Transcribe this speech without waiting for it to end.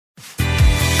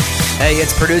Hey,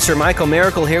 it's producer Michael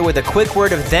Miracle here with a quick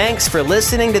word of thanks for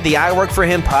listening to the I Work For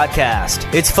Him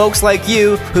podcast. It's folks like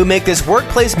you who make this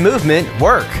workplace movement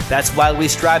work. That's why we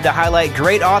strive to highlight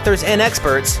great authors and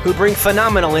experts who bring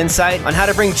phenomenal insight on how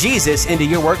to bring Jesus into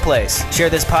your workplace. Share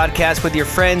this podcast with your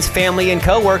friends, family, and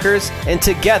coworkers, and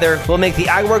together we'll make the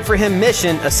I Work For Him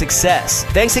mission a success.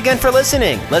 Thanks again for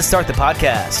listening. Let's start the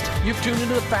podcast. You've tuned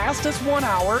into the fastest 1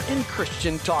 hour in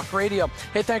Christian talk radio.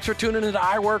 Hey, thanks for tuning into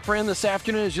I Work For Him this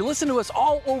afternoon as you listen to us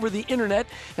all over the internet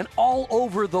and all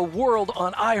over the world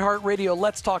on iHeartRadio,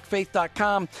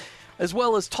 letstalkfaith.com, as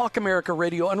well as Talk America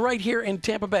Radio, and right here in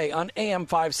Tampa Bay on AM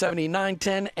 570,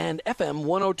 910, and FM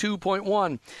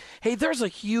 102.1. Hey, there's a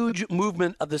huge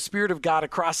movement of the Spirit of God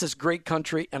across this great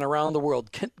country and around the world.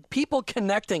 People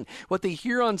connecting what they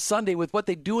hear on Sunday with what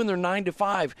they do in their 9 to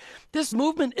 5. This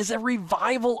movement is a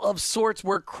revival of sorts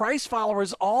where Christ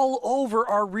followers all over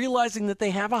are realizing that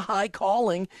they have a high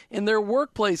calling in their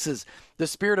workplaces. The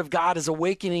Spirit of God is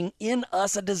awakening in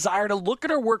us a desire to look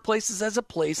at our workplaces as a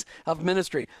place of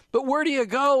ministry. But where do you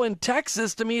go in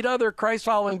Texas to meet other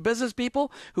Christ-following business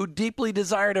people who deeply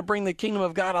desire to bring the kingdom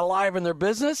of God alive in their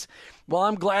business? Well,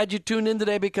 I'm glad you tuned in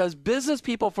today because business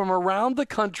people from around the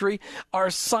country are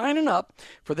signing up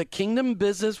for the Kingdom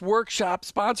Business Workshop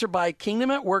sponsored by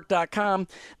KingdomAtWork.com,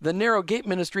 the Narrow Gate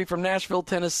Ministry from Nashville,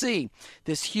 Tennessee.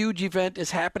 This huge event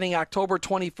is happening October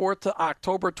 24th to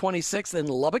October 26th in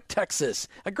Lubbock, Texas.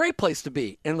 A great place to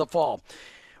be in the fall.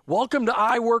 Welcome to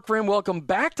I Work For Him. Welcome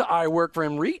back to I Work For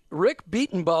Him. Rick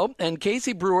Betenbough and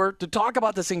Casey Brewer to talk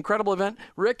about this incredible event.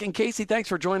 Rick and Casey, thanks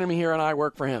for joining me here on I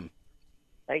Work For Him.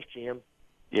 Thanks, Jim.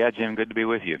 Yeah, Jim, good to be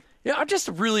with you. Yeah, I just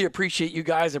really appreciate you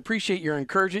guys. Appreciate your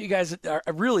encouragement. You guys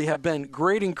really have been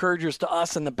great encouragers to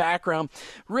us in the background.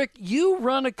 Rick, you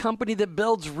run a company that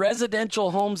builds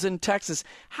residential homes in Texas.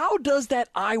 How does that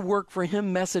I Work For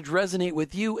Him message resonate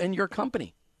with you and your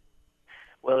company?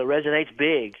 Well, it resonates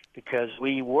big because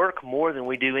we work more than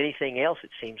we do anything else,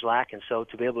 it seems like, and so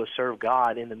to be able to serve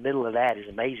God in the middle of that is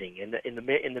amazing. In the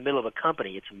middle of a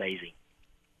company, it's amazing.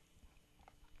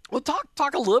 Well,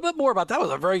 talk a little bit more about that. That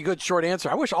was a very good short answer.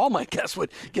 I wish all my guests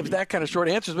would give that kind of short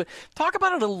answers, but talk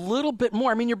about it a little bit more.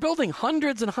 I mean, you're building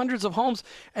hundreds and hundreds of homes,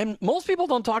 and most people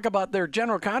don't talk about their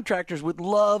general contractors with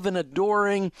love and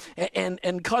adoring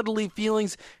and cuddly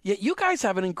feelings, yet you guys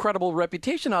have an incredible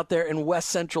reputation out there in West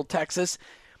Central Texas.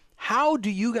 How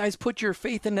do you guys put your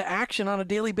faith into action on a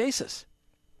daily basis?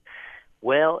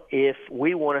 Well, if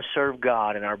we want to serve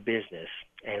God in our business,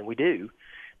 and we do,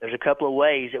 there's a couple of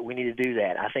ways that we need to do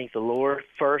that. I think the Lord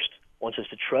first wants us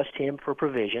to trust Him for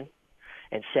provision,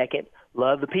 and second,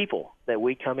 love the people that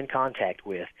we come in contact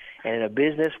with. And in a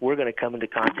business, we're going to come into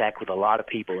contact with a lot of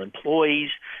people,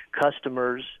 employees,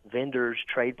 customers, vendors,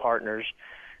 trade partners.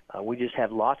 We just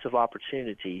have lots of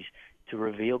opportunities to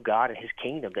reveal God and His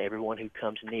kingdom to everyone who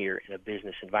comes near in a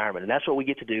business environment. And that's what we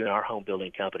get to do in our home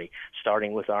building company,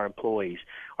 starting with our employees,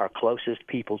 our closest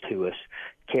people to us,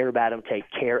 care about them, take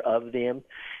care of them,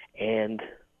 and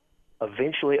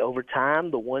eventually over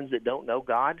time, the ones that don't know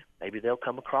God, maybe they'll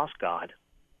come across God.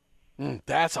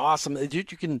 That's awesome. You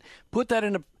can put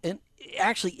that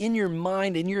actually in your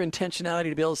mind, in your intentionality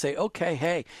to be able to say, okay,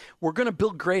 hey, we're going to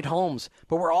build great homes,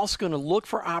 but we're also going to look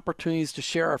for opportunities to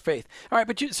share our faith. All right,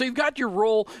 but so you've got your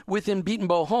role within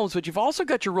Betenbough Homes, but you've also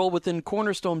got your role within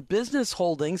Cornerstone Business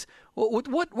Holdings.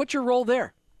 What's your role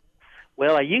there?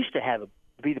 Well, I used to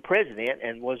be the president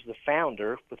and was the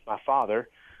founder with my father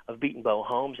of Betenbough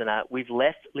Homes, and we've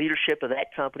left leadership of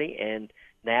that company, and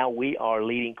now we are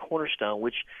leading Cornerstone,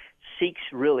 which seeks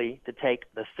really to take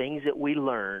the things that we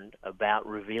learned about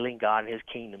revealing God and His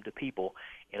kingdom to people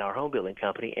in our home building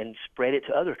company and spread it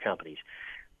to other companies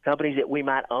that we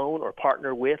might own or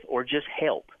partner with or just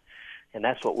help. And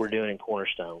that's what we're doing in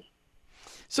Cornerstone.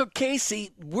 So,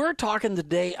 Casey, we're talking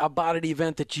today about an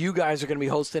event that you guys are going to be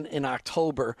hosting in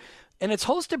October. And it's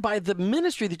hosted by the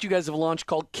ministry that you guys have launched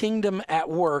called Kingdom at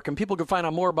Work. And people can find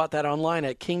out more about that online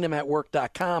at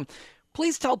KingdomAtWork.com.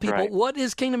 Please tell people, What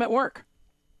is Kingdom at Work?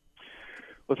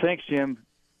 Well, thanks, Jim.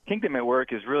 Kingdom at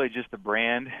Work is really just a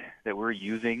brand that we're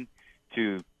using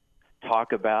to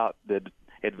talk about the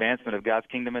advancement of God's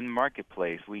kingdom in the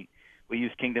marketplace. We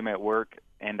use Kingdom at Work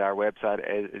and our website,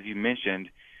 as you mentioned,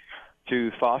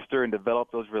 to foster and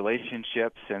develop those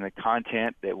relationships and the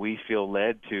content that we feel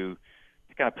led to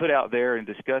kind of put out there and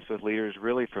discuss with leaders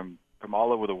really from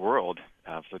all over the world.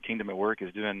 So Kingdom at Work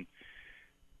is doing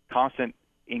constant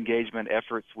engagement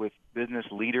efforts with business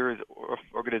leaders or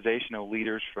organizational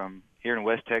leaders from here in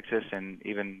West Texas and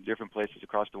even different places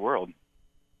across the world.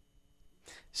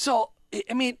 So,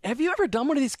 I mean, have you ever done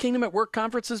one of these Kingdom at Work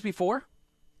conferences before?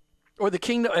 Or the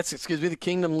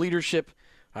Kingdom Leadership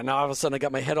Now all of a sudden I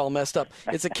got my head all messed up.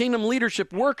 It's a Kingdom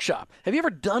Leadership Workshop. Have you ever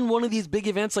done one of these big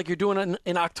events like you're doing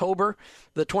in October,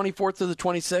 the 24th to the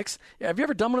 26th? Have you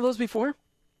ever done one of those before?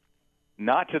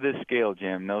 Not to this scale,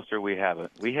 Jim. No, sir, we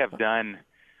haven't. We have done,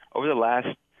 over the last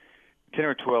 10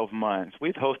 or 12 months,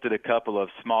 we've hosted a couple of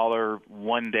smaller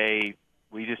one-day,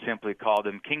 we just simply called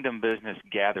them Kingdom Business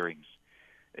Gatherings.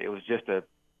 It was just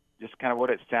kind of what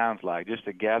it sounds like, just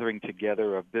a gathering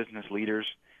together of business leaders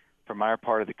from our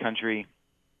part of the country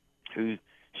who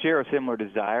share a similar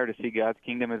desire to see God's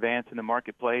kingdom advance in the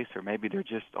marketplace, or maybe they're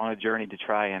just on a journey to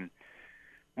try and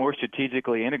more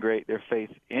strategically integrate their faith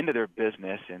into their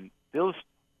business. And those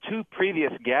two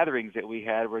previous gatherings that we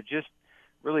had were just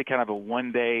really kind of a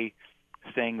one-day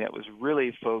thing that was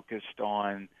really focused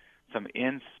on some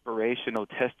inspirational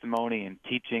testimony and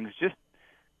teachings, just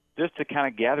to kind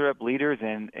of gather up leaders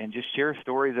and just share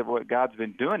stories of what God's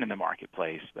been doing in the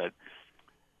marketplace.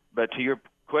 But to your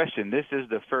question, this is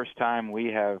the first time we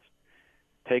have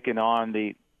taken on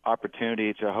the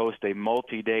opportunity to host a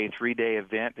multi-day, 3-day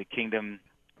event, the Kingdom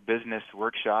Business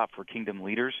Workshop for Kingdom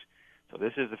Leaders. So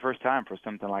this is the first time for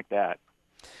something like that.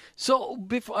 So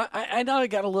before I know I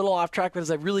got a little off track because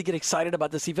I really get excited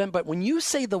about this event, but when you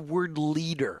say the word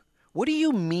leader, what do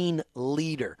you mean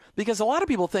leader? Because a lot of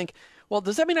people think, well,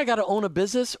 does that mean I got to own a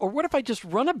business? Or what if I just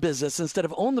run a business instead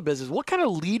of own the business? What kind of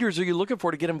leaders are you looking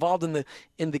for to get involved in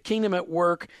the Kingdom at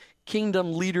Work,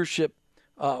 Kingdom Leadership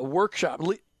Workshop,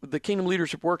 the Kingdom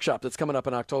Leadership Workshop that's coming up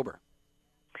in October?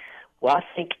 Well, I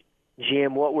think,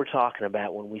 Jim, what we're talking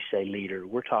about when we say leader,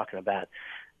 we're talking about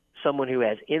someone who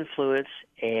has influence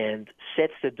and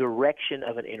sets the direction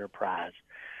of an enterprise,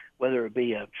 whether it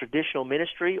be a traditional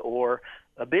ministry or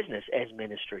a business as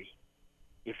ministry.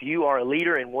 If you are a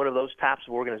leader in one of those types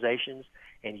of organizations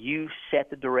and you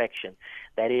set the direction,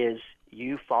 that is,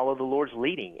 you follow the Lord's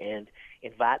leading and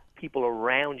invite people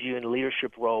around you in a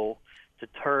leadership role to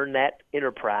turn that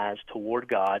enterprise toward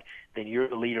God, then you're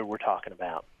the leader we're talking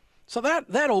about. So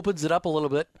that opens it up a little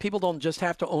bit. People don't just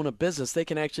have to own a business; they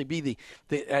can actually be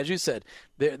the as you said,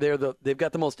 they've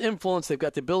got the most influence. They've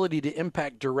got the ability to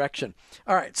impact direction.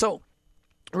 All right, so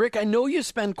Rick, I know you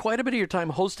spend quite a bit of your time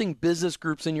hosting business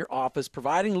groups in your office,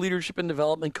 providing leadership and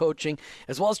development coaching,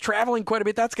 as well as traveling quite a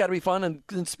bit. That's got to be fun.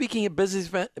 And speaking of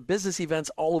business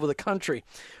events all over the country,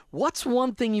 what's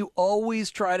one thing you always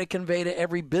try to convey to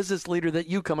every business leader that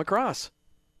you come across?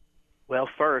 Well,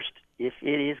 first, if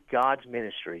it is God's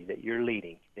ministry that you're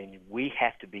leading, then we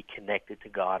have to be connected to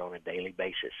God on a daily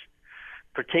basis.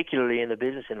 Particularly in the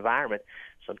business environment,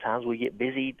 sometimes we get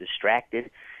busy,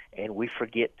 distracted, and we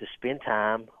forget to spend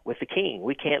time with the King.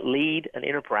 We can't lead an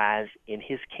enterprise in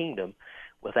His kingdom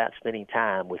without spending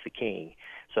time with the King.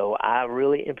 So I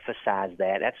really emphasize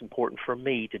that. That's important for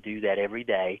me to do that every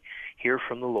day, hear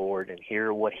from the Lord and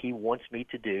hear what He wants me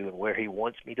to do and where He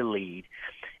wants me to lead.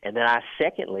 And then I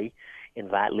secondly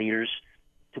invite leaders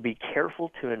to be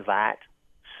careful to invite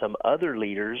some other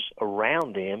leaders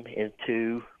around them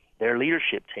into their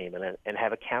leadership team and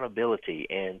have accountability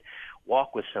and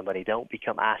walk with somebody. Don't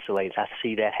become isolated. I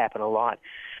see that happen a lot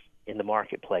in the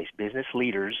marketplace. Business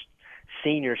leaders,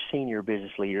 senior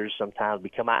business leaders sometimes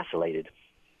become isolated,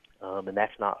 and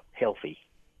that's not healthy.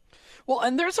 Well,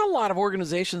 and there's a lot of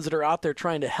organizations that are out there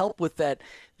trying to help with that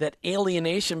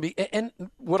alienation. And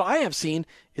what I have seen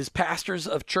is pastors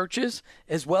of churches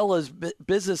as well as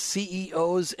business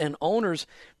CEOs and owners,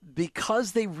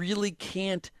 because they really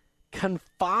can't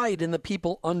confide in the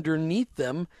people underneath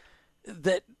them,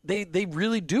 that they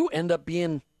really do end up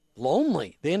being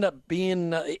lonely. They end up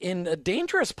being in a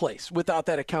dangerous place without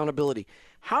that accountability.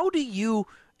 How do you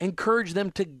encourage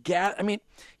them to get, I mean,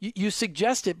 you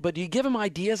suggest it, but do you give them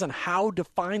ideas on how to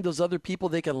find those other people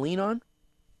they can lean on?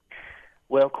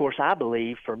 Well, of course, I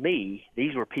believe for me,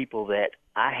 these were people that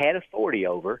I had authority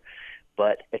over,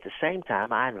 but at the same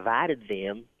time, I invited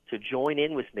them to join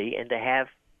in with me and to have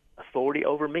authority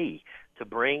over me, to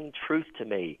bring truth to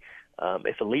me.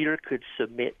 If a leader could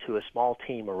submit to a small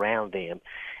team around them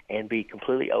and be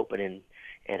completely open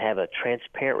and have a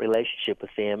transparent relationship with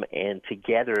them and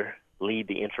together lead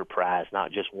the enterprise,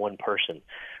 not just one person.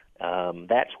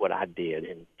 That's what I did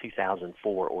in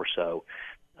 2004 or so.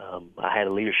 I had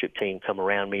a leadership team come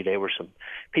around me. They were some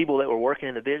people that were working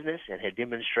in the business and had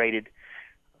demonstrated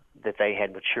that they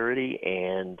had maturity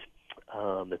and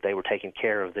that they were taking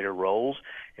care of their roles.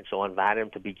 And so I invited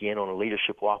them to begin on a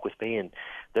leadership walk with me, and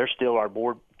they're still our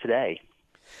board today.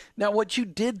 Now, what you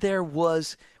did there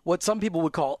was what some people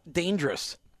would call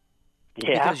dangerous.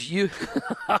 Yeah. Because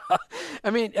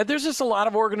I mean, there's just a lot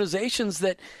of organizations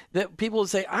that people would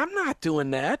say, I'm not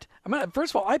doing that. I mean,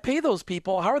 first of all, I pay those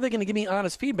people. How are they going to give me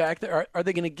honest feedback? Are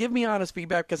they going to give me honest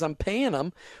feedback because I'm paying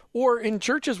them? Or in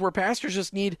churches where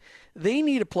pastors they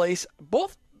need a place,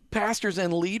 both pastors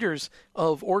and leaders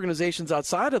of organizations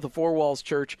outside of the four walls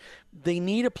church, they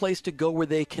need a place to go where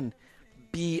they can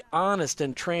be honest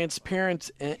and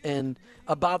transparent and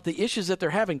about the issues that they're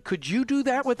having. Could you do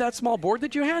that with that small board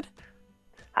that you had?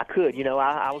 I could.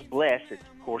 I was blessed that,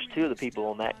 of course, two of the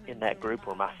people in that group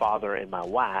were my father and my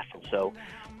wife, and so,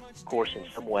 of course, in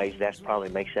some ways, that probably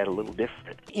makes that a little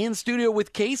different. In studio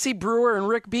with Casey Brewer and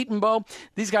Rick Betenbough.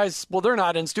 These guys, well, they're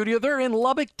not in studio. They're in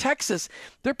Lubbock, Texas.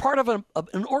 They're part of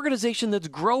an organization that's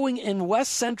growing in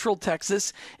West Central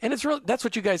Texas, and that's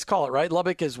what you guys call it, right?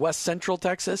 Lubbock is West Central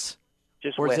Texas?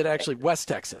 Or is it actually West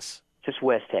Texas? Just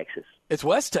West Texas. It's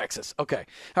West Texas. Okay.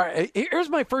 All right. Here's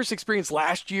my first experience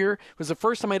last year. It was the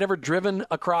first time I'd ever driven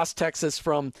across Texas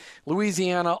from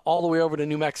Louisiana all the way over to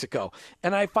New Mexico.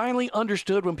 And I finally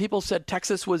understood when people said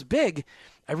Texas was big.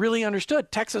 I really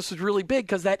understood Texas was really big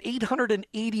because that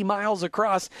 880 miles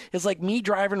across is like me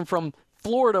driving from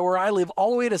Florida, where I live,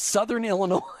 all the way to southern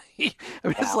Illinois. I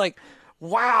mean, It's like,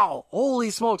 wow,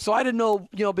 holy smokes. So I didn't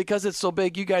know, because it's so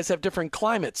big, you guys have different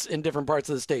climates in different parts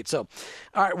of the state. So,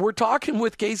 all right, we're talking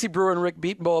with Casey Brewer and Rick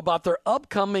Betenbough about their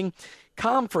upcoming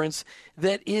conference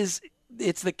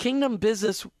it's the Kingdom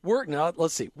Business Work. Now,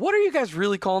 let's see. What are you guys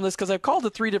really calling this? Because I've called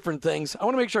it 3 different things. I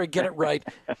want to make sure I get it right.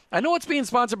 I know it's being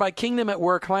sponsored by Kingdom at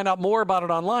Work. Find out more about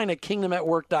it online at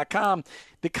kingdomatwork.com.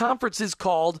 The conference is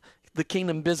called the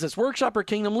Kingdom Business Workshop or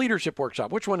Kingdom Leadership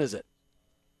Workshop. Which one is it?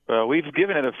 Well, we've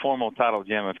given it a formal title,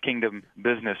 Jim, of Kingdom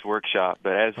Business Workshop.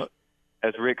 But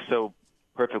as Rick so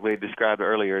perfectly described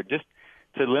earlier, just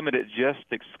to limit it just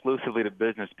exclusively to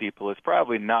business people is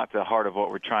probably not the heart of what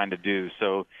we're trying to do.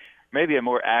 So maybe a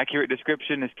more accurate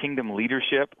description is Kingdom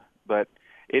Leadership, but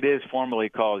it is formally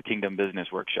called Kingdom Business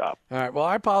Workshop. All right. Well,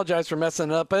 I apologize for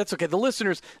messing it up, but it's okay. The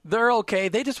listeners, they're okay.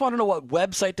 They just want to know what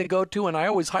website to go to, and I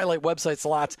always highlight websites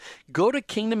lots. Go to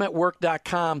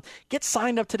kingdomatwork.com. Get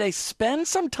signed up today. Spend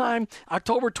some time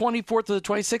October 24th to the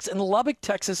 26th in Lubbock,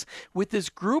 Texas, with this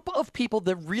group of people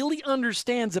that really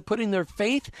understands that putting their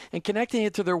faith and connecting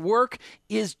it to their work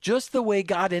is just the way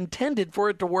God intended for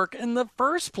it to work in the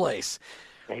first place.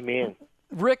 Amen.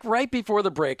 Rick, right before the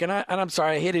break, and I'm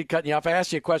sorry, I hated cutting you off. I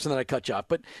asked you a question, then I cut you off.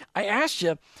 But I asked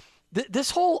you,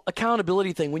 this whole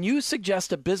accountability thing, when you suggest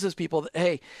to business people that,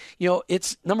 hey,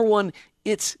 it's number one,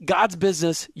 it's God's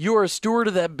business. You're a steward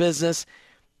of that business.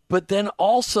 But then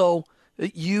also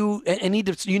you need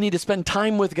to spend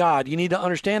time with God. You need to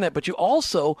understand that. But you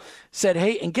also said,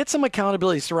 hey, and get some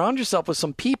accountability. Surround yourself with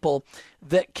some people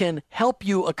that can help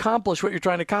you accomplish what you're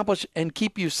trying to accomplish and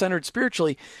keep you centered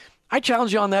spiritually. I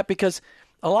challenge you on that because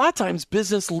a lot of times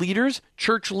business leaders,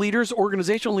 church leaders,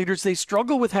 organizational leaders, they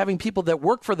struggle with having people that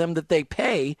work for them that they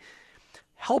pay,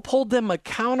 help hold them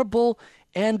accountable,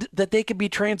 and that they can be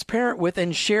transparent with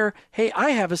and share, hey,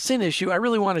 I have a sin issue. I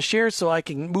really want to share so I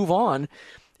can move on.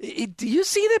 Do you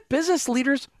see that business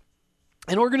leaders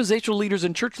and organizational leaders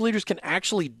and church leaders can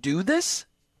actually do this?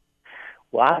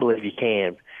 Well, I believe you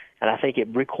can, and I think it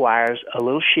requires a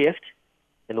little shift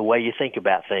in the way you think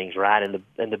about things, right?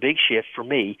 And the big shift for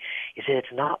me is that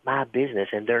it's not my business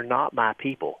and they're not my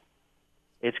people.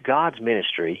 It's God's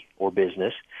ministry or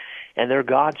business, and they're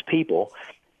God's people.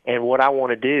 And what I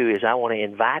want to do is I want to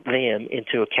invite them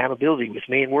into accountability with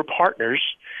me, and we're partners.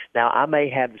 Now, I may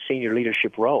have the senior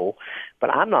leadership role, but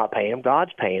I'm not paying them.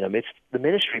 God's paying them. It's the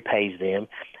ministry pays them,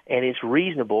 and it's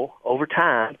reasonable over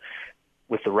time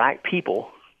with the right people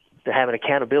to have an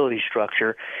accountability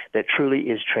structure that truly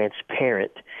is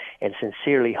transparent and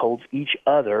sincerely holds each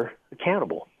other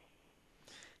accountable.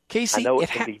 Casey, I know it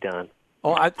can be done.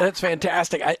 Oh, that's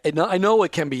fantastic. I know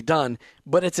it can be done,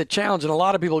 but it's a challenge. And a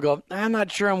lot of people go, I'm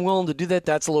not sure I'm willing to do that.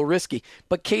 That's a little risky.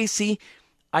 But Casey,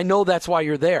 I know that's why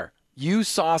you're there. You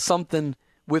saw something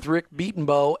with Rick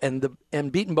Betenbough and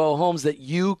Betenbough Homes that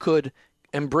you could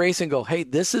embrace and go, hey,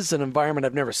 this is an environment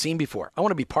I've never seen before. I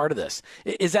want to be part of this.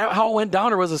 Is that how it went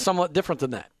down, or was it somewhat different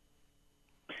than that?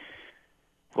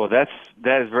 Well, that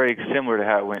is very similar to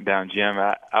how it went down, Jim.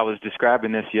 I was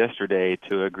describing this yesterday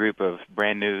to a group of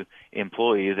brand new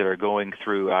employees that are going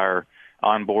through our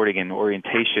onboarding and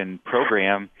orientation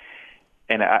program,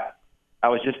 and I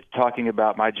was just talking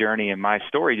about my journey and my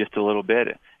story just a little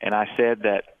bit, and I said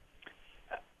that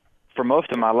for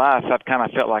most of my life, I've kind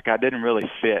of felt like I didn't really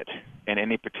fit in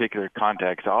any particular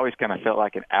context. I always kind of felt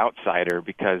like an outsider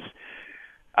because,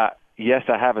 yes,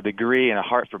 I have a degree and a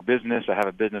heart for business. I have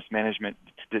a business management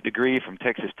degree from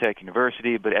Texas Tech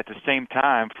University, but at the same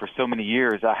time, for so many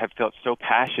years, I have felt so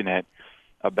passionate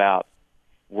about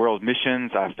world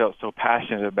missions. I felt so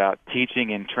passionate about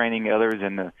teaching and training others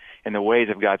in the ways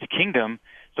of God's kingdom.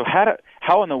 So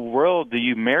how in the world do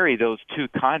you marry those two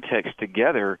contexts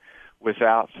together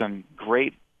without some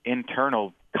great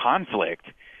internal conflict?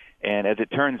 And as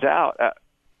it turns out,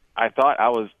 I thought I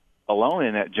was alone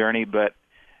in that journey, but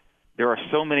there are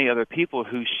so many other people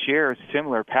who share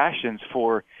similar passions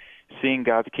for seeing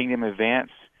God's kingdom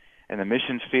advance in the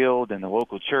missions field, in the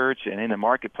local church, and in the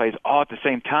marketplace all at the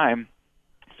same time.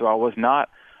 So I was not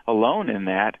alone in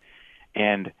that.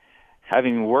 And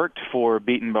having worked for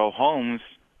Betenbough Homes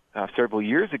several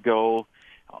years ago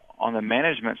on the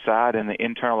management side and the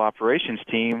internal operations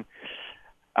team,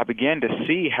 I began to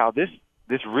see how this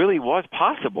really was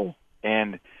possible,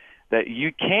 and that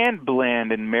you can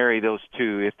blend and marry those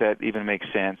two, if that even makes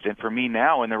sense. And for me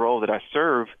now, in the role that I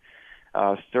serve,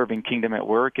 serving Kingdom at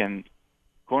Work and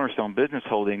Cornerstone Business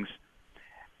Holdings,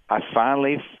 I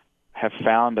finally have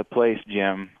found a place,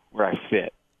 Jim, where I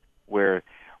fit, where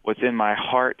what's in my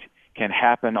heart can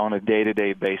happen on a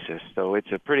day-to-day basis. So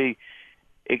it's a pretty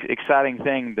exciting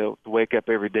thing to wake up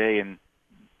every day and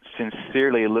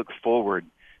sincerely look forward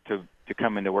to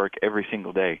coming to work every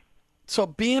single day. So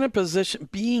being in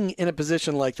a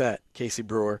position like that, Casey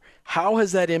Brewer, how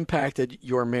has that impacted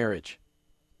your marriage?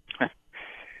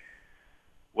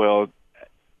 Well,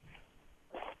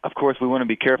 of course, we want to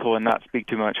be careful and not speak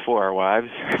too much for our wives,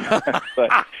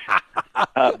 but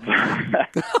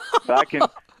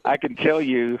I can tell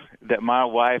you that my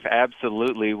wife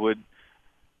absolutely would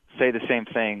say the same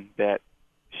thing, that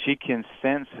she can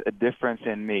sense a difference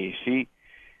in me. She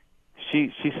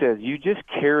says, you just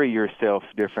carry yourself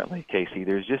differently, Casey.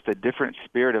 There's just a different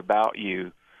spirit about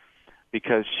you,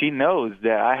 because she knows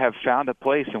that I have found a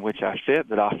place in which I fit,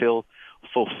 that I feel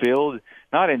fulfilled,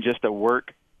 not in just a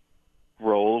work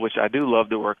role, which I do love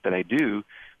the work that I do,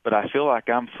 but I feel like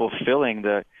I'm fulfilling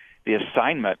the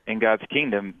assignment in God's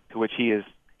kingdom to which He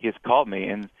has called me.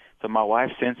 And so my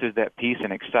wife senses that peace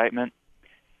and excitement.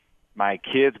 My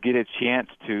kids get a chance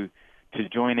to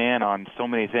join in on so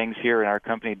many things here in our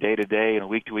company day to day and a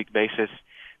week to week basis.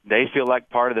 They feel like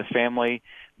part of the family.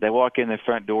 They walk in the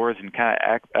front doors and kind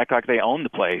of act like they own the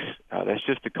place. That's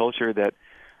just the culture that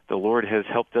the Lord has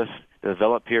helped us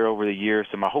develop here over the years.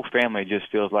 So my whole family just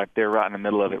feels like they're right in the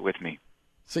middle of it with me.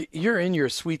 So you're in your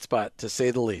sweet spot, to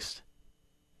say the least.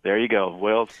 There you go.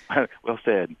 Well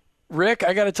said. Rick,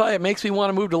 I got to tell you, it makes me want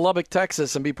to move to Lubbock,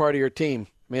 Texas, and be part of your team.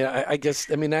 I mean, I guess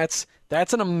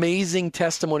that's an amazing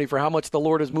testimony for how much the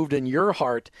Lord has moved in your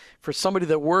heart for somebody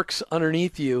that works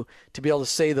underneath you to be able to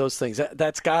say those things.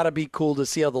 That's got to be cool to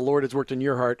see how the Lord has worked in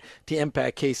your heart to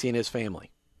impact Casey and his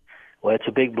family. Well, it's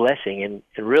a big blessing.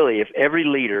 And really, if every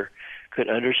leader could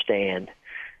understand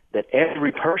that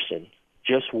every person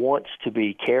just wants to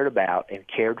be cared about and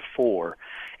cared for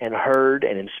and heard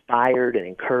and inspired and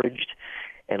encouraged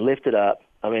and lifted up,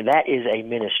 I mean, that is a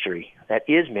ministry. That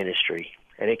is ministry.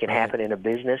 And it can happen in a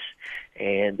business,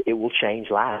 and it will change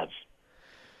lives.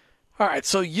 All right,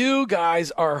 so you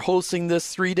guys are hosting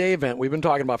this 3-day event we've been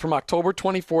talking about from October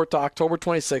 24th to October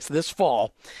 26th this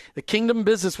fall, the Kingdom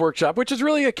Business Workshop, which is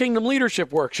really a Kingdom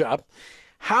Leadership Workshop.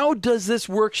 How does this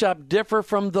workshop differ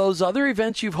from those other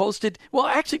events you've hosted? Well,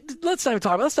 actually, let's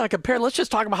not compare. Let's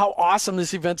just talk about how awesome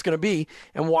this event's going to be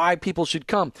and why people should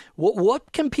come.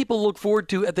 What can people look forward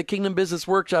to at the Kingdom Business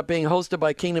Workshop being hosted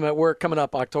by Kingdom at Work coming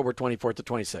up October 24th to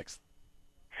 26th?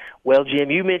 Well, Jim,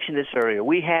 you mentioned this earlier.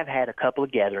 We have had a couple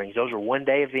of gatherings. Those are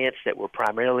one-day events that were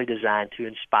primarily designed to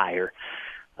inspire.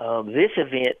 This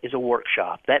event is a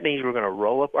workshop. That means we're going to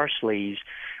roll up our sleeves.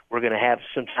 We're going to have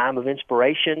some time of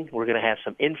inspiration, we're going to have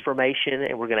some information,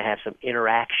 and we're going to have some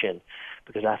interaction,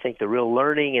 because I think the real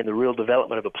learning and the real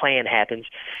development of a plan happens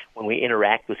when we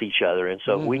interact with each other. And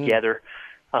so we gather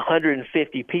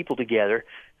 150 people together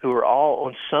who are all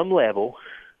on some level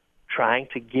trying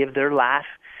to give their life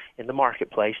in the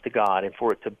marketplace to God, and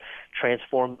for it to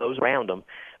transform those around them.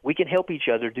 We can help each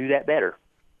other do that better.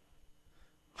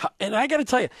 And I got to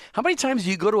tell you, how many times do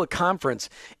you go to a conference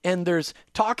and there's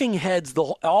talking heads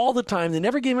all the time? They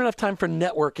never give enough time for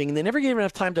networking, and they never give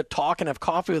enough time to talk and have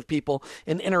coffee with people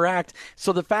and interact.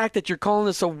 So the fact that you're calling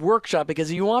this a workshop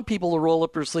because you want people to roll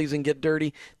up their sleeves and get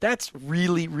dirty, that's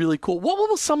really, really cool. What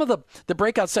will some of the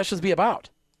breakout sessions be about?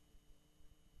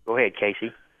 Go ahead,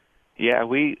 Casey. Yeah,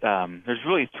 there's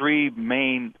really three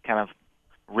main kind of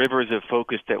rivers of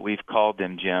focus that we've called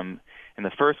them, Jim. And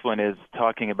the first one is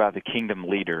talking about the kingdom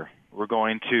leader. We're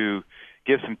going to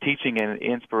give some teaching and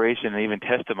inspiration and even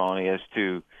testimony as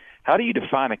to how do you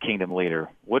define a kingdom leader?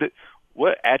 What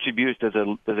attributes does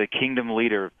a kingdom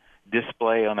leader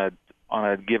display on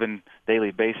a given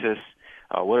daily basis?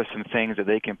 What are some things that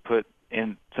they can put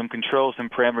in, some controls, some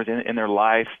parameters in their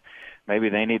life? Maybe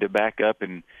they need to back up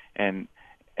and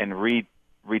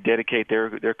rededicate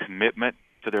their commitment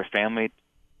to their family,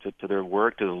 to their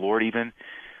work, to the Lord even.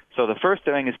 So the first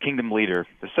thing is kingdom leader.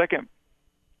 The second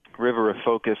river of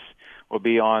focus will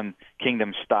be on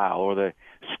kingdom style, or the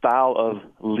style of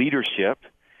leadership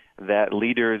that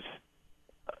leaders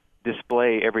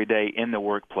display every day in the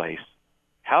workplace.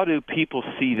 How do people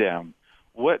see them?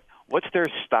 What's their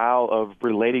style of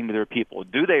relating to their people?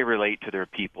 Do they relate to their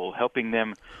people, helping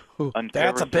them uncover?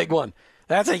 That's a big one.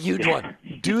 That's a huge one.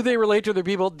 Do they relate to their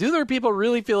people? Do their people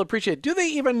really feel appreciated? Do they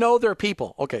even know their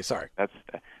people? Okay, sorry.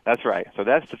 That's right. So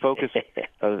that's the focus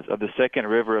of the second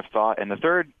river of thought. And the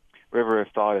third river of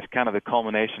thought is kind of the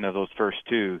culmination of those first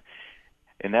two,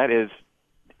 and that is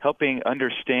helping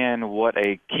understand what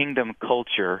a kingdom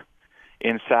culture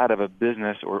inside of a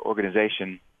business or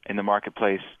organization in the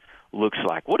marketplace looks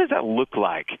like. What does that look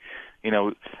like? You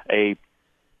know,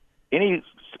 any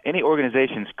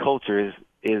organization's culture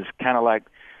is kind of like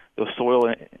the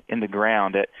soil in the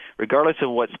ground, that regardless of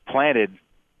what's planted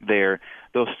there,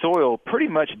 the soil pretty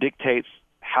much dictates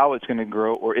how it's going to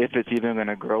grow, or if it's even going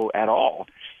to grow at all.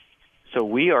 So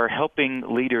we are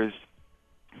helping leaders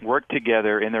work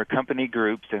together in their company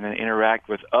groups and then interact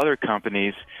with other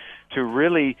companies to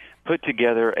really put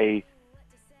together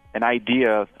an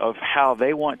idea of how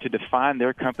they want to define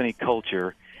their company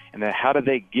culture, and then how do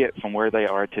they get from where they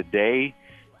are today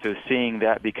to seeing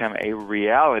that become a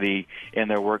reality in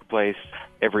their workplace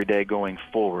every day going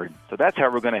forward. So that's how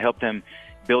we're going to help them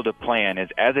build a plan, is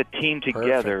as a team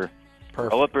together,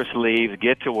 roll up our sleeves,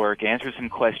 get to work, answer some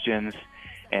questions,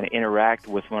 and interact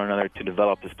with one another to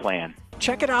develop this plan.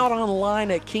 Check it out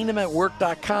online at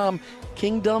kingdomatwork.com,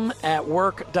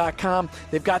 kingdomatwork.com.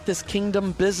 They've got this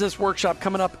Kingdom Business Workshop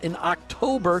coming up in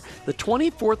October, the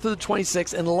 24th to the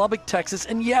 26th in Lubbock, Texas.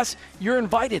 And yes, you're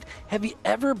invited. Have you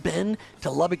ever been to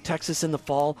Lubbock, Texas in the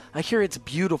fall? I hear it's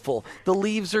beautiful. The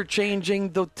leaves are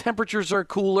changing. The temperatures are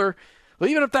cooler. Well,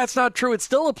 even if that's not true, it's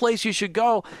still a place you should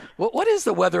go. What is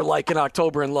the weather like in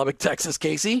October in Lubbock, Texas,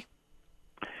 Casey?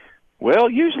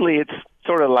 Well, usually it's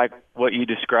sort of like what you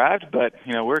described, but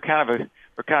we're kind of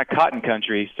cotton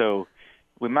country, so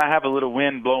we might have a little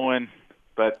wind blowing,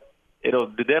 but it'll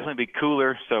definitely be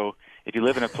cooler. So if you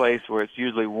live in a place where it's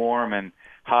usually warm and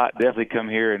hot, definitely come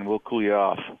here and we'll cool you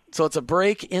off. So it's a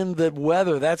break in the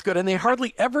weather. That's good. And they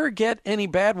hardly ever get any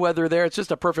bad weather there. It's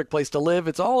just a perfect place to live.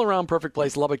 It's all around perfect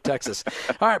place, Lubbock, Texas.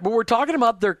 All right, but we're talking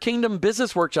about their Kingdom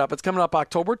Business Workshop. It's coming up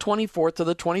October 24th to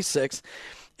the 26th.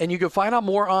 And you can find out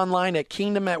more online at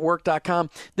kingdomatwork.com.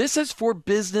 This is for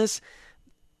business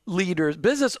leaders,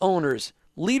 business owners,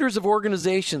 leaders of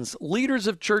organizations, leaders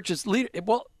of churches.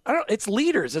 It's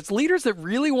leaders. It's leaders that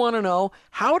really want to know,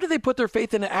 how do they put their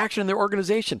faith into action in their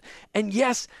organization? And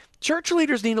yes, church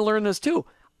leaders need to learn this too.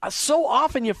 So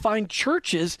often you find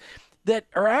churches that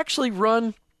are actually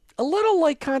run a little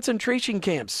like concentration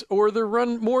camps, or they're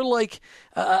run more like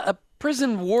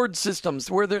prison ward systems,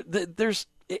 where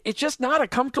it's just not a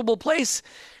comfortable place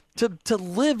to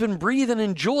live and breathe and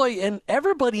enjoy, and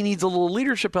everybody needs a little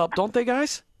leadership help, don't they,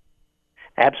 guys?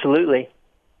 Absolutely.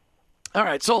 All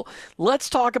right, so let's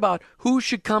talk about who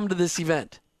should come to this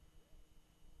event.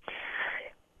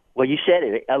 Well, you said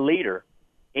it, a leader.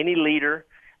 Any leader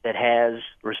that has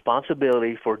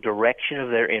responsibility for direction of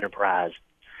their enterprise.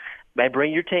 May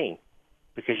bring your team,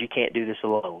 because you can't do this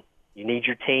alone. You need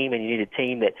your team, and you need a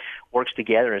team that works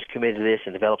together and is committed to this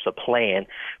and develops a plan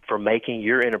for making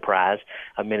your enterprise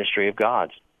a ministry of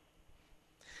God's.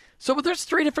 So there's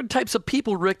three different types of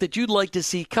people, Rick, that you'd like to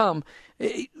see come.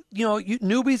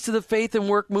 Newbies to the faith and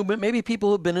work movement, maybe people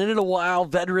who've been in it a while,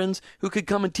 veterans who could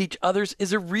come and teach others.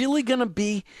 Is it really going to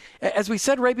be, as we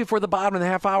said right before the bottom of the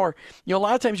half hour, a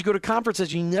lot of times you go to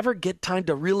conferences, you never get time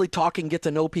to really talk and get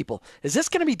to know people. Is this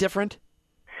going to be different?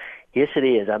 Yes, it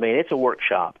is. I mean, it's a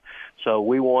workshop. So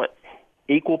we want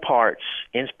equal parts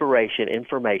inspiration,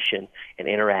 information, and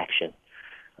interaction.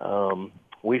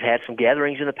 We've had some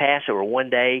gatherings in the past that were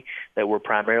one day that were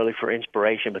primarily for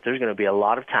inspiration, but there's going to be a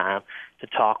lot of time to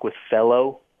talk with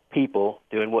fellow people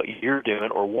doing what you're doing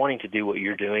or wanting to do what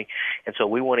you're doing. And so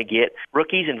we want to get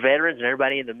rookies and veterans and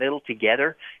everybody in the middle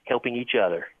together, helping each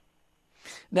other.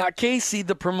 Now, Casey,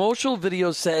 the promotional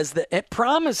video says that it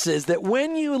promises that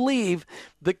when you leave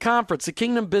the conference, the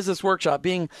Kingdom Business Workshop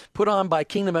being put on by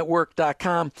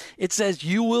kingdomatwork.com, it says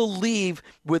you will leave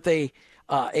with a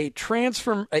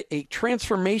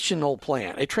transformational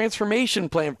plan, a transformation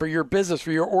plan for your business,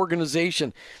 for your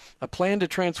organization, a plan to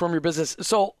transform your business.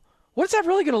 So what's that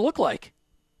really going to look like?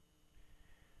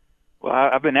 Well,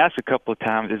 I've been asked a couple of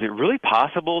times, is it really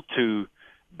possible to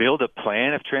build a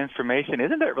plan of transformation?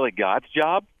 Isn't that really God's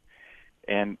job?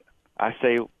 And I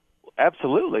say,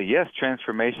 absolutely, yes,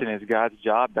 transformation is God's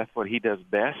job. That's what he does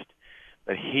best.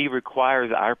 But he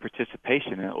requires our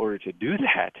participation in order to do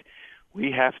that.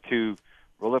 We have to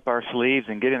roll up our sleeves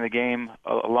and get in the game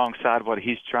alongside what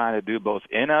he's trying to do both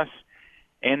in us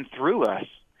and through us.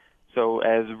 So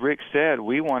as Rick said,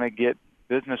 we want to get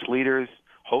business leaders,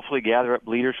 hopefully gather up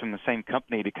leaders from the same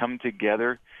company to come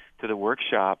together to the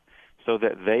workshop so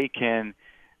that they can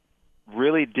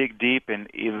really dig deep and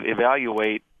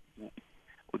evaluate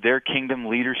their kingdom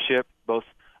leadership, both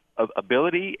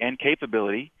ability and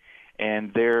capability,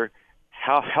 and their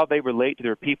how they relate to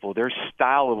their people, their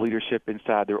style of leadership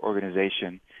inside their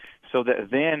organization, so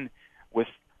that then with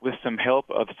some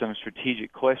help of some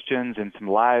strategic questions and some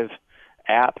live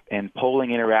app and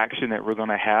polling interaction that we're going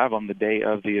to have on the day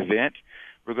of the event,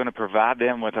 we're going to provide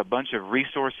them with a bunch of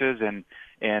resources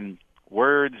and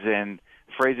words and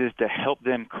phrases to help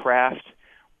them craft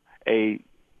a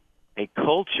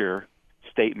culture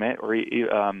statement or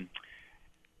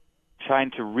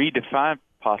trying to redefine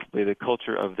possibly the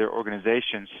culture of their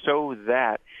organization so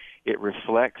that it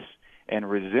reflects and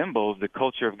resembles the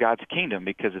culture of God's kingdom,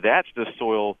 because that's the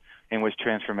soil in which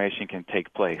transformation can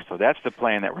take place. So that's the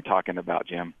plan that we're talking about,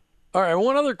 Jim. All right,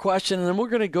 one other question, and then we're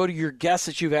going to go to your guests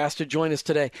that you've asked to join us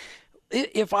today.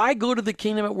 If I go to the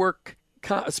Kingdom at Work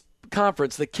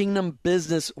conference, the Kingdom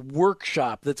Business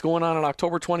Workshop that's going on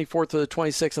October 24th to the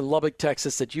 26th in Lubbock,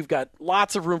 Texas, that you've got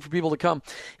lots of room for people to come.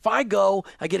 If I go,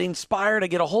 I get inspired, I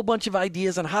get a whole bunch of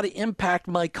ideas on how to impact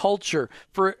my culture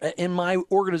in my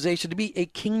organization to be a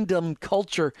kingdom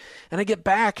culture, and I get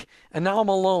back, and now I'm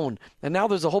alone, and now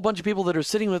there's a whole bunch of people that are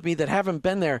sitting with me that haven't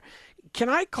been there. Can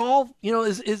I call,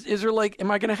 is there like,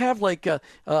 am I going to have like a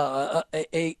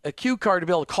cue card to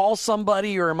be able to call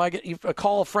somebody, or am I going to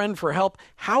call a friend for help?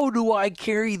 How do I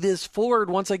carry this forward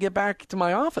once I get back to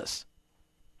my office?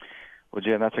 Well,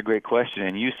 Jim, that's a great question.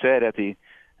 And you said at the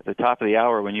top of the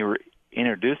hour when you were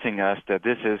introducing us that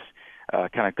this is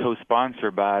kind of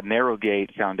co-sponsored by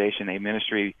Narrowgate Foundation, a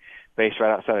ministry based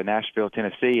right outside of Nashville,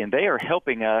 Tennessee. And they are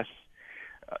helping us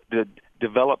to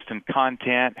develop some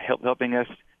content, helping us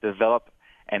develop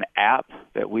an app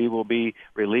that we will be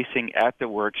releasing at the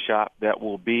workshop that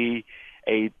will be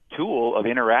a tool of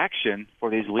interaction for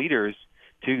these leaders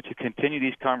to continue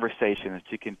these conversations,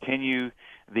 to continue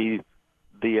the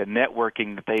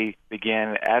networking that they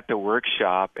began at the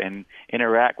workshop and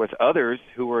interact with others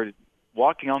who are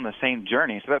walking on the same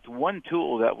journey. So that's one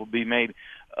tool that will be made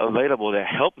available to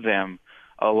help them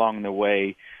along the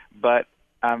way. But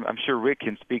I'm sure Rick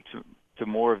can speak to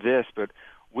more of this, but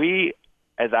we,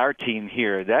 as our team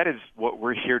here, that is what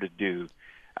we're here to do.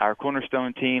 Our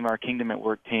Cornerstone team, our Kingdom at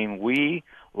Work team, we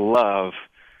love,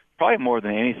 probably more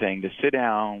than anything, to sit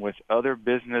down with other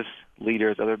business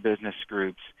leaders, other business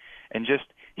groups, and just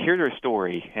hear their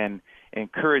story and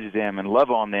encourage them and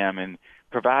love on them and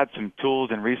provide some tools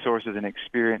and resources and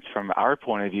experience from our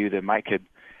point of view that could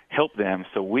help them.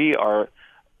 So we are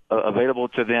available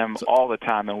to them all the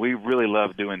time, and we really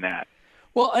love doing that.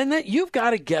 Well, and that you've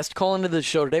got a guest calling to the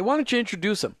show today. Why don't you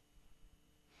introduce him?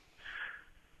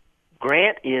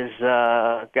 Grant is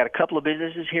got a couple of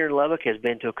businesses here in Lubbock, has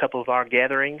been to a couple of our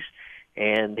gatherings,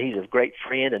 and he's a great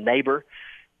friend, a neighbor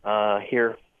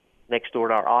here next door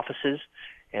to our offices,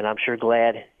 and I'm sure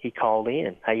glad he called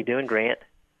in. How you doing, Grant?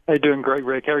 Hey, doing great,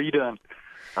 Rick. How are you doing?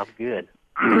 I'm good.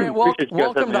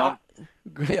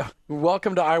 Grant,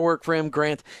 welcome to I Work for Him,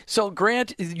 Grant. So,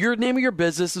 Grant, your name of your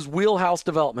business is Wheelhouse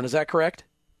Development. Is that correct?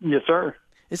 Yes, sir.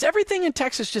 Is everything in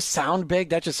Texas just sound big?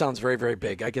 That just sounds very, very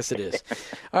big. I guess it is.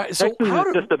 All right. So Texas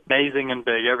is just amazing and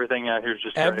big. Everything out here is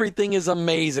just everything is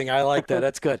amazing. I like that.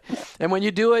 That's good. And when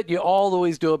you do it, you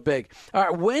always do it big. All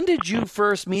right. When did you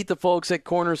first meet the folks at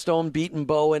Cornerstone,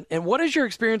 Betenbough, and what has your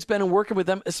experience been in working with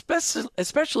them,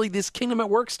 especially this Kingdom at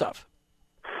Work stuff?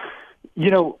 You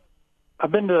know,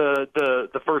 I've been to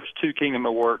the first two Kingdom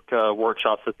at Work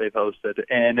workshops that they've hosted,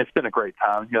 and it's been a great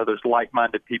time. You know, there's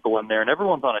like-minded people in there, and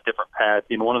everyone's on a different path.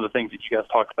 You know, one of the things that you guys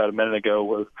talked about a minute ago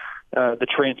was the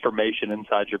transformation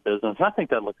inside your business. And I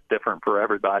think that looks different for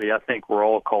everybody. I think we're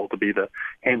all called to be the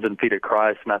hands and feet of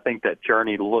Christ, and I think that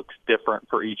journey looks different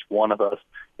for each one of us.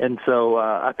 And so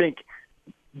I think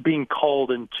being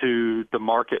called into the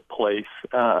marketplace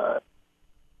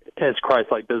as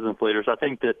Christ-like business leaders, I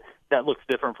think that looks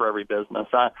different for every business.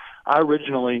 I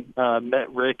originally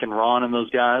met Rick and Ron and those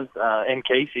guys and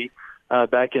Casey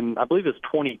back in, I believe it was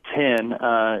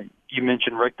 2010. You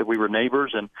mentioned, Rick, that we were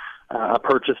neighbors, and I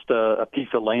purchased a piece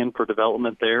of land for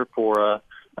development there for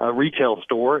retail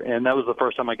store, and that was the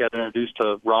first time I got introduced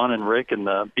to Ron and Rick and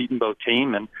the Betenbough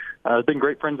team, and I've been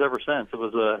great friends ever since. It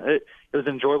was an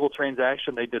enjoyable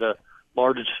transaction. They did a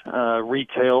large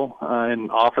retail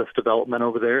and office development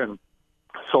over there, and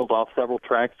sold off several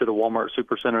tracts at a Walmart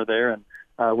Supercenter there,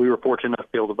 and we were fortunate enough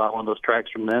to be able to buy one of those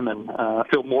tracts from them, and I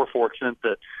feel more fortunate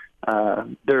that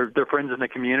they're friends in the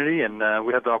community, and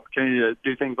we have the opportunity to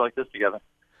do things like this together.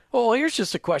 Well, here's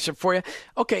just a question for you.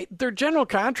 Okay, they're general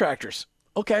contractors.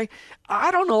 Okay, I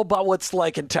don't know about what's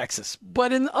like in Texas,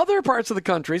 but in other parts of the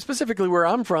country, specifically where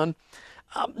I'm from,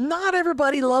 not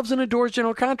everybody loves and adores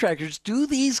general contractors. Do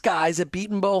these guys at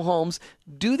Betenbough Homes,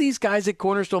 do these guys at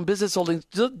Cornerstone Business Holdings,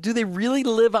 do they really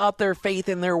live out their faith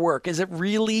in their work? Is it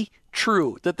really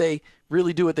true that they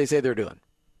really do what they say they're doing?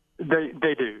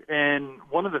 They do. And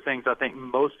one of the things I think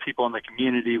most people in the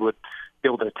community would be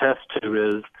able to attest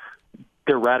to is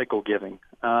their radical giving.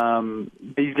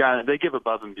 These guys, they give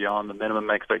above and beyond the minimum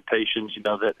expectations,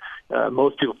 that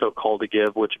most people feel called to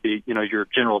give, which would be, your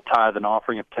general tithe and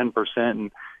offering of 10%.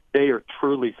 And they are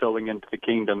truly filling into the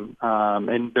kingdom,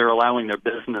 and they're allowing their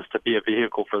business to be a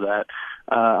vehicle for that.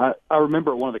 I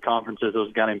remember at one of the conferences, there was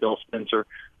a guy named Bill Spencer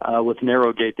with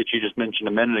Narrowgate that you just mentioned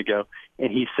a minute ago,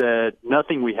 and he said,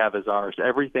 nothing we have is ours.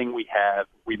 Everything we have,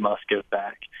 we must give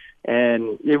back.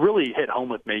 And it really hit home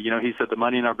with me. He said the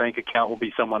money in our bank account will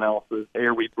be someone else's. The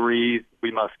air we breathe,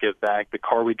 we must give back. The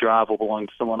car we drive will belong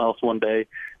to someone else one day.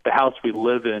 The house we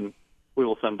live in, we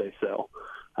will someday sell.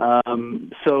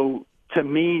 So to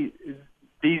me,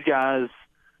 these guys,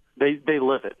 they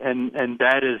live it, and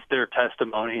that is their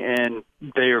testimony, and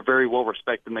they are very well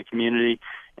respected in the community.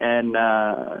 And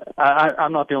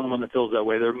I'm not the only one that feels that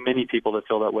way. There are many people that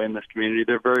feel that way in this community.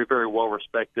 They're very, very well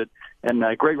respected and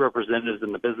great representatives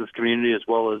in the business community as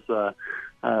well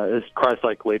as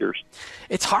Christ-like leaders.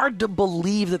 It's hard to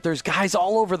believe that there's guys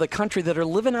all over the country that are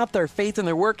living out their faith in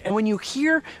their work. And when you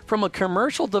hear from a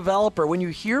commercial developer, when you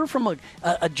hear from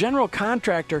a general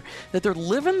contractor that they're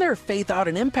living their faith out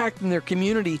and impacting their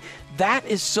community, that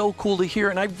is so cool to hear.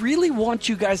 And I really want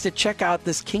you guys to check out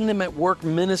this Kingdom at Work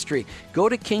ministry. Go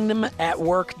to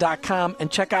kingdomatwork.com and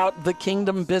check out the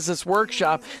Kingdom Business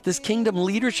Workshop, this Kingdom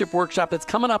Leadership Workshop that's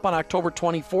coming up on October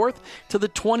 24th to the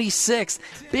 26th,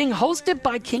 being hosted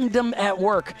by Kingdom at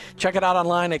Work. Check it out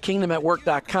online at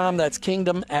kingdomatwork.com. That's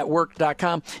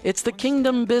kingdomatwork.com. It's the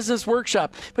Kingdom Business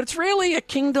Workshop, but it's really a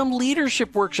Kingdom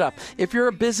Leadership Workshop. If you're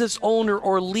a business owner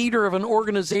or leader of an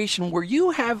organization where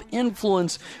you have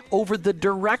influence over the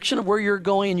direction of where you're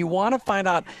going and you want to find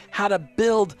out how to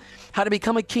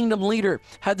become a kingdom leader,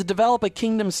 how to develop a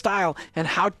kingdom style, and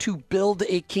how to build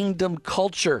a kingdom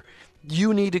culture,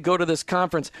 you need to go to this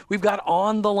conference. We've got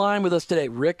on the line with us today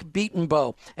Rick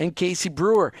Betenbough and Casey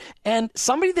Brewer, and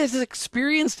somebody that has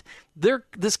experienced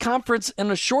this conference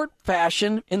in a short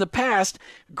fashion in the past,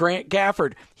 Grant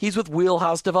Gafford. He's with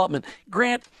Wheelhouse Development.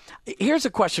 Grant, here's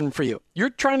a question for you. You're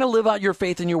trying to live out your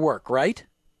faith in your work, right?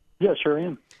 Yeah, sure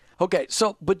am. Okay,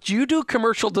 but you do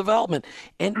commercial development,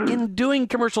 and in doing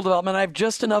commercial development, I have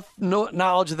just enough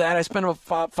knowledge of that. I spent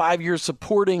about 5 years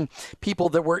supporting people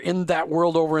that were in that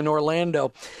world over in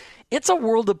Orlando. It's a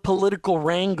world of political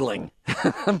wrangling.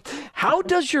 How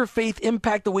does your faith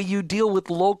impact the way you deal with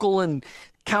local and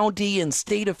county and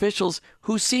state officials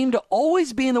who seem to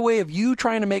always be in the way of you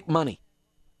trying to make money?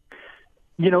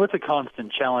 It's a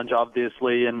constant challenge,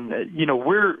 obviously, and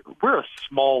we're a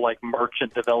small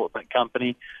merchant development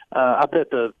company. I bet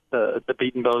the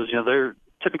Betenboughs, they're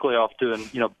typically off doing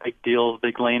big deals,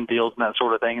 big land deals, and that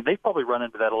sort of thing, and they probably run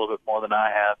into that a little bit more than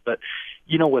I have. But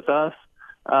with us,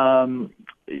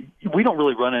 we don't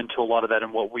really run into a lot of that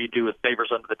in what we do with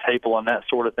favors under the table and that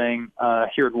sort of thing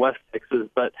here in West Texas.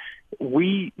 But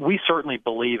we certainly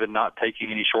believe in not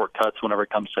taking any shortcuts whenever it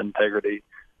comes to integrity.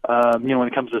 When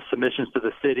it comes to submissions to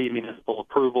the city, municipal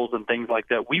approvals, and things like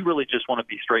that, we really just want to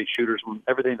be straight shooters.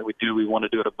 Everything that we do, we want to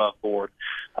do it above board.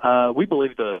 We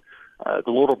believe the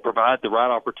Lord will provide the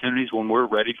right opportunities when we're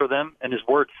ready for them. And His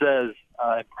Word says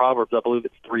in Proverbs, I believe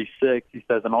it's 3:6, He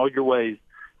says, "In all your ways,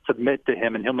 submit to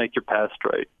Him, and He'll make your path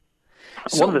straight."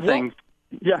 So one of the things.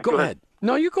 Yeah, go ahead.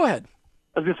 No, you go ahead.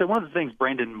 I was going to say, one of the things,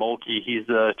 Brandon Mulkey, he's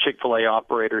a Chick-fil-A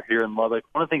operator here in Lubbock,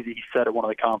 one of the things that he said at one of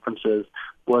the conferences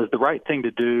was the right thing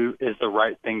to do is the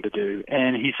right thing to do.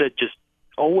 And he said just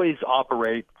always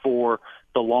operate for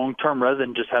the long term rather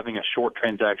than just having a short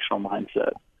transactional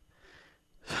mindset.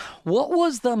 What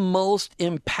was the most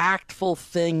impactful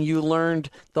thing you learned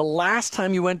the last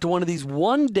time you went to one of these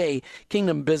one-day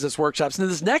Kingdom Business Workshops? And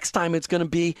this next time it's going to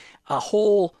be a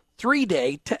whole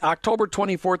 3-day, October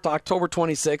 24th to October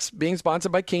 26th, being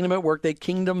sponsored by Kingdom at Work, the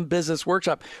Kingdom Business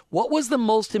Workshop. What was the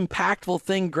most impactful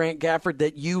thing, Grant Gafford,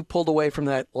 that you pulled away from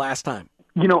that last time?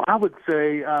 I would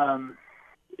say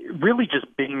really just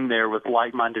being there with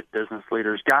like-minded business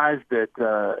leaders, guys that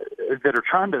are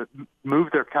trying to move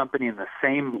their company in the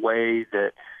same way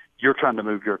that you're trying to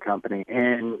move your company.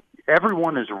 And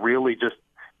everyone is really just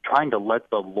trying to let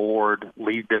the Lord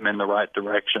lead them in the right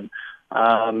direction.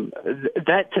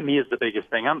 That to me is the biggest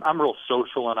thing. I'm real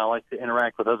social, and I like to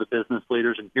interact with other business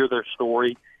leaders and hear their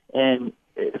story. And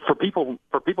for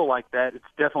people like that, it's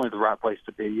definitely the right place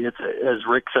to be. It's, as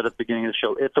Rick said at the beginning of the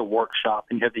show, it's a workshop,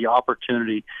 and you have the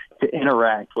opportunity to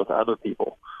interact with other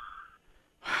people.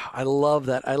 I love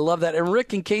that. I love that. And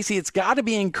Rick and Casey, it's got to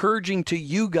be encouraging to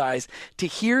you guys to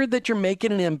hear that you're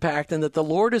making an impact and that the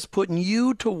Lord is putting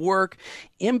you to work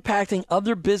impacting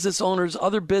other business owners,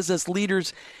 other business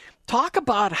leaders. Talk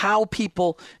about how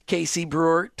people, Casey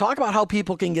Brewer, talk about how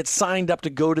people can get signed up to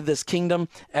go to this Kingdom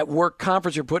at Work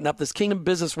conference you're putting up, this Kingdom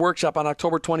Business Workshop on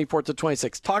October 24th to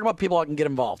 26th. Talk about people that can get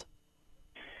involved.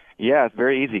 Yeah, it's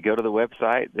very easy. Go to the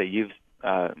website that you've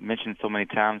mentioned so many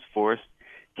times for us,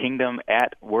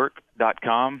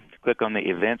 kingdomatwork.com. Click on the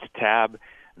events tab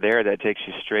there. That takes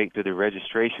you straight to the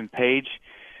registration page.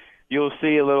 You'll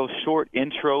see a little short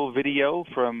intro video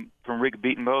from Rick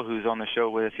Betenbough, who's on the show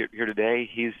with us here today.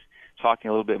 He's talking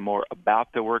a little bit more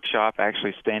about the workshop,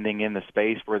 actually standing in the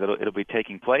space where it'll be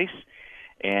taking place.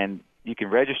 And you can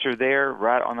register there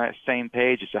right on that same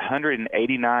page. It's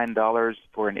 $189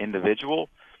 for an individual.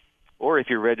 Or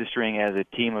if you're registering as a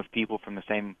team of people from the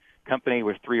same company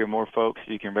with 3 or more folks,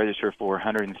 you can register for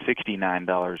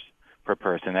 $169 per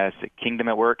person. That's at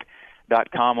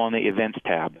kingdomatwork.com on the events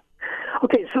tab.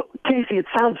 Okay, so Casey, it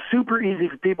sounds super easy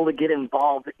for people to get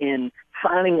involved in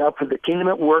signing up for the Kingdom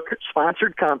at Work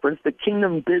sponsored conference, the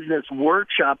Kingdom Business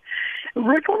Workshop.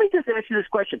 Rick, let me just ask you this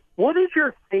question. What is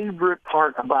your favorite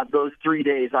part about those 3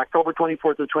 days, October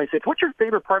 24th to 26th? What's your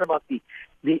favorite part about the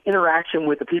interaction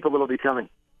with the people that will be coming?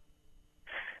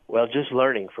 Well, just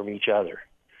learning from each other.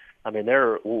 I mean,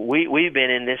 we've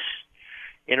been in this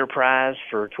enterprise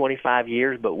for 25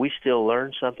 years, but we still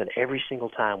learn something every single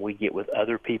time we get with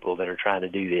other people that are trying to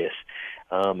do this.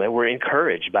 And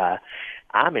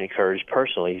I'm encouraged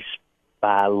personally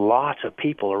by lots of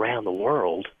people around the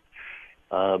world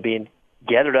being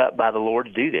gathered up by the Lord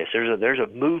to do this. There's a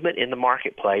movement in the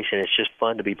marketplace, and it's just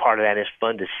fun to be part of that. And it's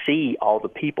fun to see all the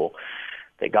people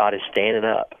that God is standing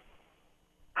up.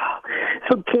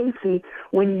 So, Casey,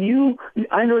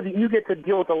 I know that you get to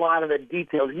deal with a lot of the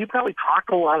details. You probably talk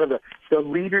to a lot of the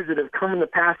leaders that have come in the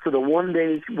past to the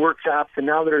one-day workshops and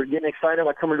now that are getting excited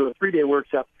about coming to a 3-day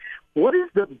workshop. What is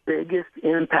the biggest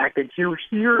impact that you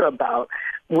hear about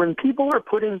when people are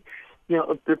putting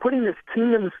this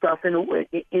kingdom stuff into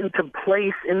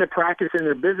place, into practice in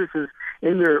their businesses,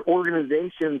 in their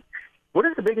organizations? What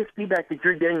is the biggest feedback that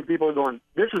you're getting? People are going,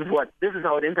 this is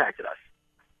how it impacted us.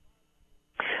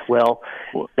 Well,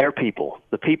 they're people,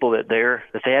 the people that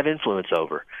they have influence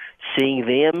over, seeing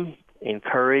them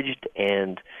encouraged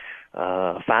and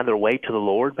find their way to the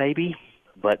Lord, maybe,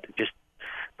 but just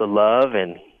the love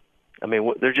and, I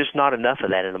mean, there's just not enough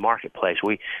of that in the marketplace.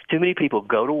 Too many people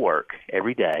go to work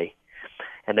every day,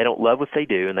 and they don't love what they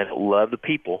do, and they don't love the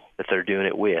people that they're doing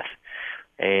it with.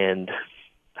 And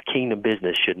a kingdom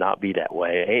business should not be that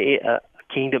way. A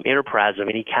kingdom enterprise of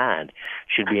any kind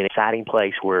should be an exciting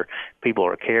place where people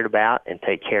are cared about and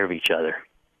take care of each other.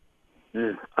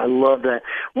 I love that.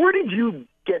 Where did you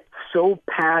get so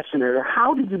passionate, or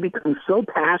how did you become so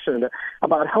passionate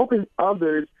about helping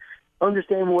others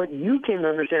understand what you came to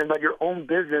understand about your own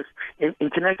business and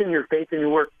connecting your faith and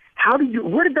your work?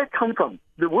 Where did that come from?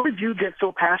 Where did you get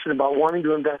so passionate about wanting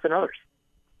to invest in others?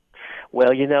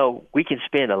 Well, we can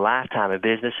spend a lifetime in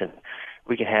business and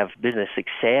we can have business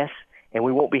success, and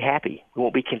we won't be happy. We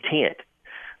won't be content.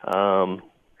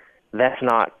 That's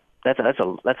a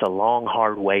long,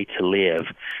 hard way to live.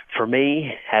 For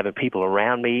me, having people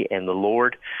around me and the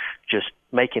Lord just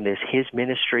making this His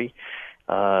ministry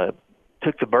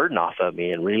took the burden off of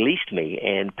me and released me,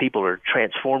 and people are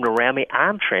transformed around me.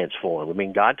 I'm transformed. I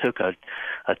mean, God took a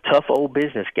tough old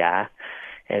business guy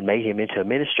and made him into a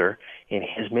minister in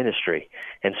His ministry.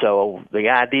 And so the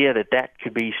idea that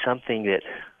could be something that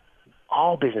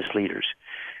all business leaders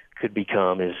could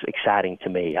become is exciting to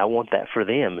me. I want that for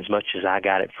them as much as I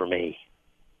got it for me.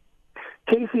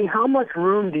 Casey, how much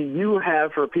room do you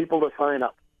have for people to sign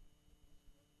up?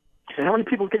 And how many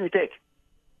people can you take?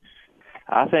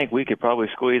 I think we could probably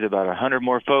squeeze about 100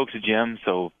 more folks, Jim,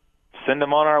 so send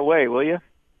them on our way, will you?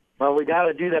 Well, we got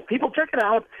to do that. People, check it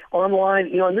out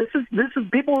online. And this is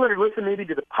people that are listening maybe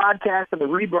to the podcast and the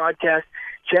rebroadcast.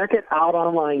 Check it out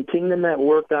online,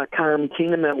 kingdomatwork.com,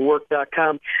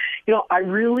 kingdomatwork.com. I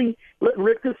really,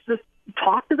 Rick,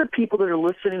 talk to the people that are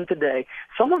listening today.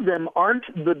 Some of them aren't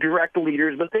the direct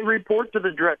leaders, but they report to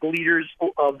the direct leaders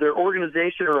of their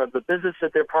organization or of the business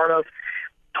that they're part of.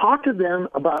 Talk to them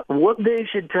about what they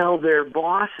should tell their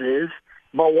bosses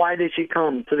about why they should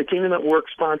come to the Kingdom at Work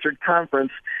sponsored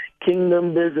conference,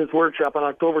 Kingdom Business Workshop, on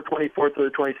October 24th to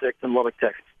the 26th in Lubbock,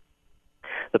 Texas.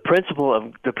 The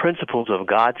principles of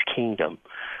God's kingdom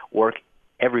work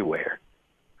everywhere.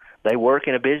 They work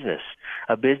in a business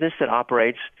that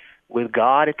operates with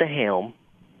God at the helm.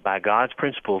 By God's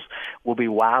principles, will be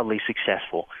wildly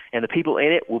successful, and the people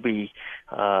in it will be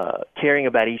caring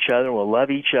about each other, will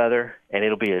love each other, and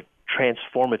it'll be a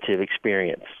transformative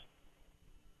experience.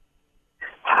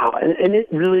 Wow, and it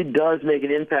really does make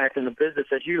an impact in the business,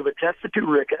 as you have attested to,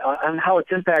 Rick, on how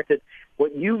it's impacted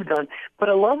what you've done. But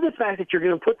I love the fact that you're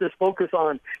going to put this focus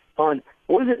on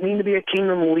what does it mean to be a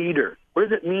kingdom leader? What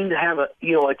does it mean to have a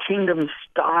kingdom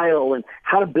style, and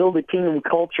how to build a kingdom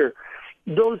culture?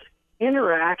 Those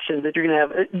interactions that you're going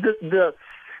to have.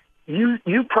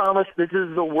 You promised this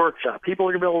is the workshop. People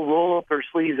are going to be able to roll up their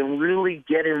sleeves and really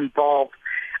get involved.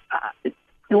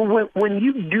 When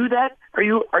you do that, are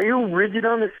you rigid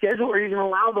on the schedule, or are you going to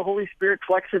allow the Holy Spirit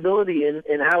flexibility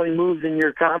in how He moves in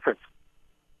your conference?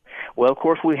 Well, of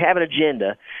course, we have an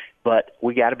agenda, but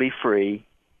we got to be free,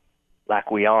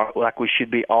 like we should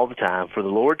be all the time, for the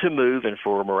Lord to move and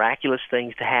for miraculous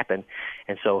things to happen.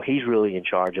 And so He's really in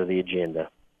charge of the agenda.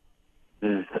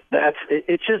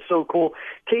 It's just so cool.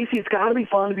 Casey, it's got to be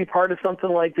fun to be part of something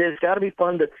like this. It's got to be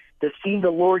fun to see the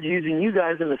Lord using you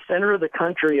guys in the center of the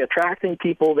country, attracting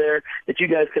people there that you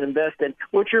guys can invest in.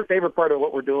 What's your favorite part of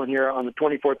what we're doing here on the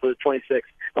 24th to the 26th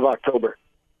of October?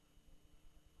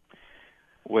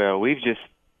 Well,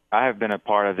 I have been a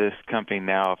part of this company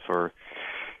now for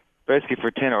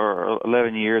 10 or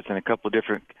 11 years in a couple of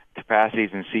different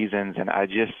capacities and seasons, and I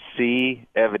just see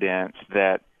evidence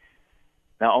that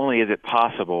not only is it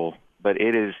possible, but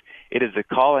it is the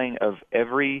calling of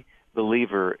every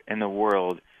believer in the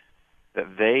world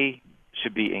that they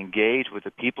should be engaged with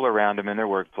the people around them in their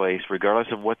workplace,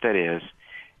 regardless of what that is,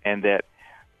 and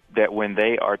that when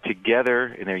they are together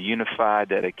and they're unified,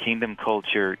 that a kingdom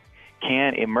culture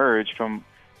can emerge from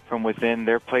within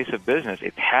their place of business.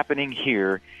 It's happening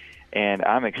here, and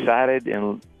I'm excited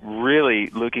and really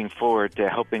looking forward to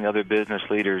helping other business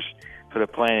leaders put a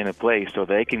plan into place so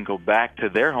they can go back to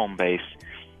their home base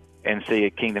and see a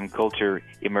kingdom culture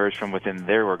emerge from within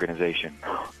their organization.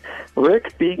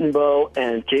 Rick Betenbough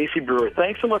and Casey Brewer,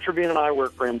 thanks so much for being on I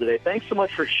Work for Him today. Thanks so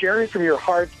much for sharing from your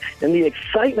hearts and the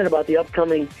excitement about the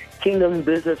upcoming Kingdom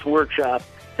Business Workshop.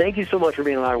 Thank you so much for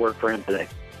being on I Work for Him today.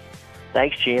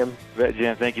 Thanks, Jim.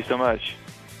 Jim, thank you so much.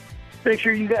 Make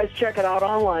sure you guys check it out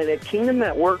online at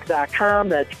kingdomatwork.com.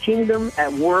 That's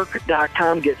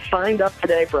kingdomatwork.com. Get signed up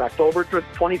today for October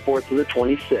 24th to the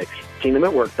 26th.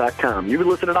 kingdomatwork.com. You've been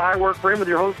listening to I Work for Him with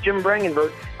your host, Jim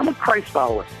Brangenberg. I'm a Christ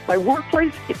follower. My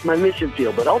workplace, it's my mission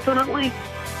field, but ultimately,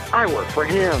 I work for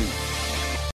Him.